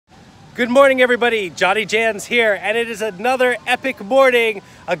Good morning, everybody. JohnnyJans here, and it is another epic morning,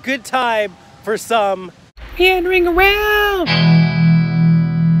 a good time for some meandering around.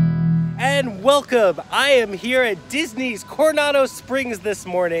 And welcome. I am here at Disney's Coronado Springs this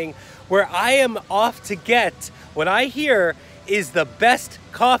morning, where I am off to get what I hear is the best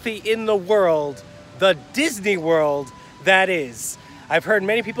coffee in the world, the Disney World, that is. I've heard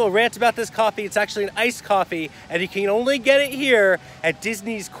many people rant about this coffee. It's actually an iced coffee, and you can only get it here at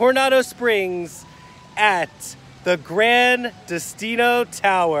Disney's Coronado Springs at the Grand Destino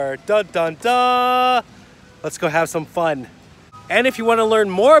Tower. Dun dun dun! Let's go have some fun. And if you want to learn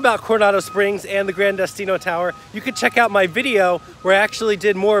more about Coronado Springs and the Grand Destino Tower, you can check out my video where I actually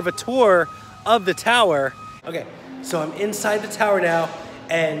did more of a tour of the tower. Okay, so I'm inside the tower now,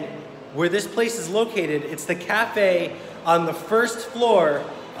 and where this place is located, it's the cafe on the first floor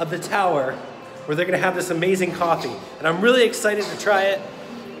of the tower where they're gonna have this amazing coffee. And I'm really excited to try it.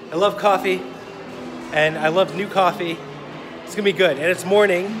 I love coffee, and I love new coffee. It's gonna be good, and it's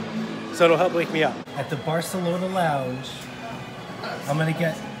morning, so it'll help wake me up. At the Barcelona Lounge, I'm gonna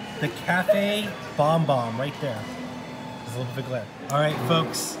get the Cafe Bomb Bomb right there. There's a little bit of glare. All right,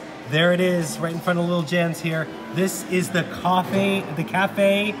 folks, there it is, right in front of Little Jan's here. This is the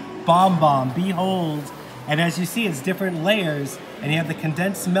Cafe Bomb Bomb. Behold. And as you see, it's different layers, and you have the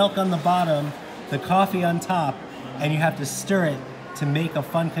condensed milk on the bottom, the coffee on top, and you have to stir it to make a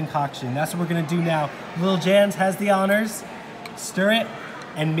fun concoction. That's what we're gonna do now. Little Jan's has the honors. Stir it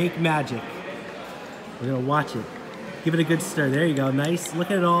and make magic. We're gonna watch it. Give it a good stir. There you go, nice. Look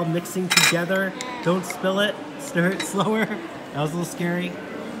at it all mixing together. Don't spill it, stir it slower. That was a little scary.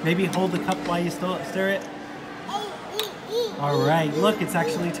 Maybe hold the cup while you stir it. All right, look, it's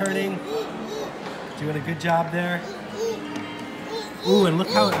actually turning. Doing a good job there. Ooh, and look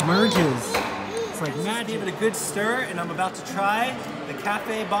how it merges. It's like magic. Give it a good stir, and I'm about to try the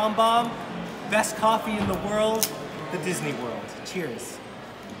Cafe Bomb Bomb, best coffee in the world, the Disney World. Cheers.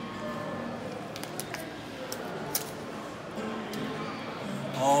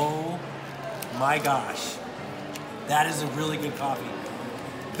 Oh my gosh. That is a really good coffee.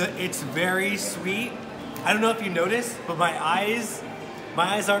 It's very sweet. I don't know if you noticed, but my eyes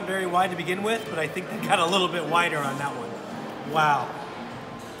aren't very wide to begin with, but I think they got a little bit wider on that one. Wow.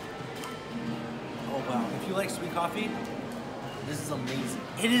 Oh wow. If you like sweet coffee, this is amazing.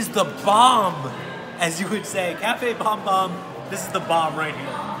 It is the bomb, as you would say. Cafe Bomb Bomb, this is the bomb right here.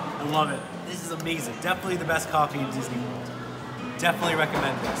 I love it. This is amazing. Definitely the best coffee in Disney World. Definitely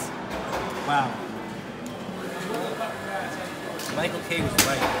recommend this. Wow. Michael K was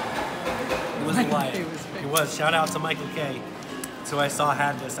right. It wasn't lying. It was. Shout out to Michael K. So I saw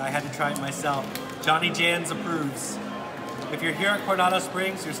had this. I had to try it myself. JohnnyJans approves. If you're here at Coronado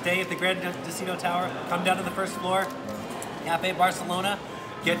Springs, you're staying at the Grand Destino Tower, come down to the first floor, Cafe Barcelona,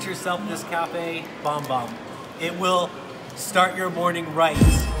 get yourself this Cafe Bomb Bomb. It will start your morning right.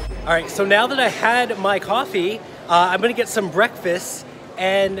 All right, so now that I had my coffee, I'm gonna get some breakfast,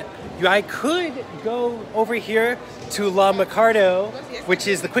 and I could go over here to La Mercado, which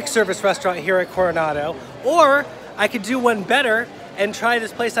is the quick service restaurant here at Coronado, or I could do one better and try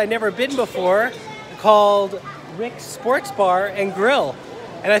this place I've never been before called Rix Bar and Grill.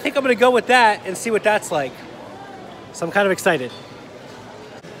 And I think I'm gonna go with that and see what that's like. So I'm kind of excited.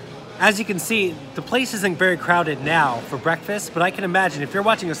 As you can see, the place isn't very crowded now for breakfast, but I can imagine if you're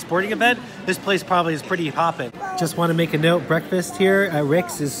watching a sporting event, this place probably is pretty hopping. Just want to make a note, breakfast here at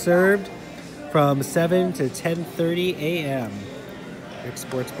Rix is served from 7 to 10:30 a.m. Rix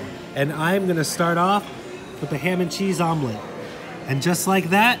Sports Bar. And I'm gonna start off with the ham and cheese omelet. And just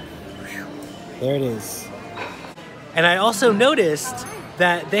like that, there it is. And I also noticed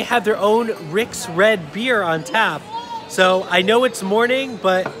that they have their own Rix Red beer on tap. So I know it's morning,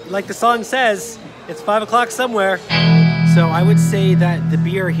 but like the song says, it's 5 o'clock somewhere. So I would say that the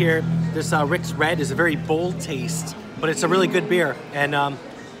beer here, this Rix Red, is a very bold taste, but it's a really good beer. And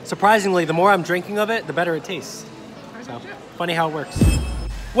surprisingly, the more I'm drinking of it, the better it tastes. So funny how it works.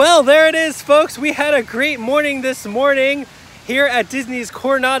 Well, there it is, folks. We had a great morning this morning here at Disney's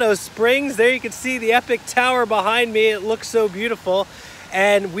Coronado Springs. There you can see the epic tower behind me. It looks so beautiful.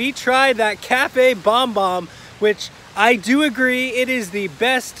 And we tried that Cafe Bomb Bomb, which I do agree it is the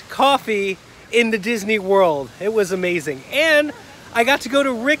best coffee in the Disney World. It was amazing. And I got to go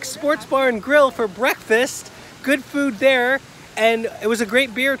to Rix Sports Bar and Grill for breakfast. Good food there. And it was a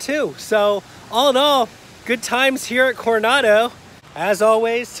great beer too. So all in all, good times here at Coronado. As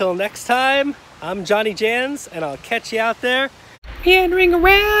always, till next time, I'm JohnnyJans, and I'll catch you out there meandering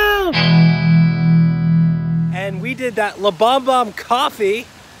around. And we did that La Bomb Bomb coffee.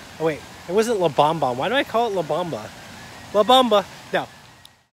 Oh wait, it wasn't La Bomb Bomb. Why do I call it La Bamba? La Bamba.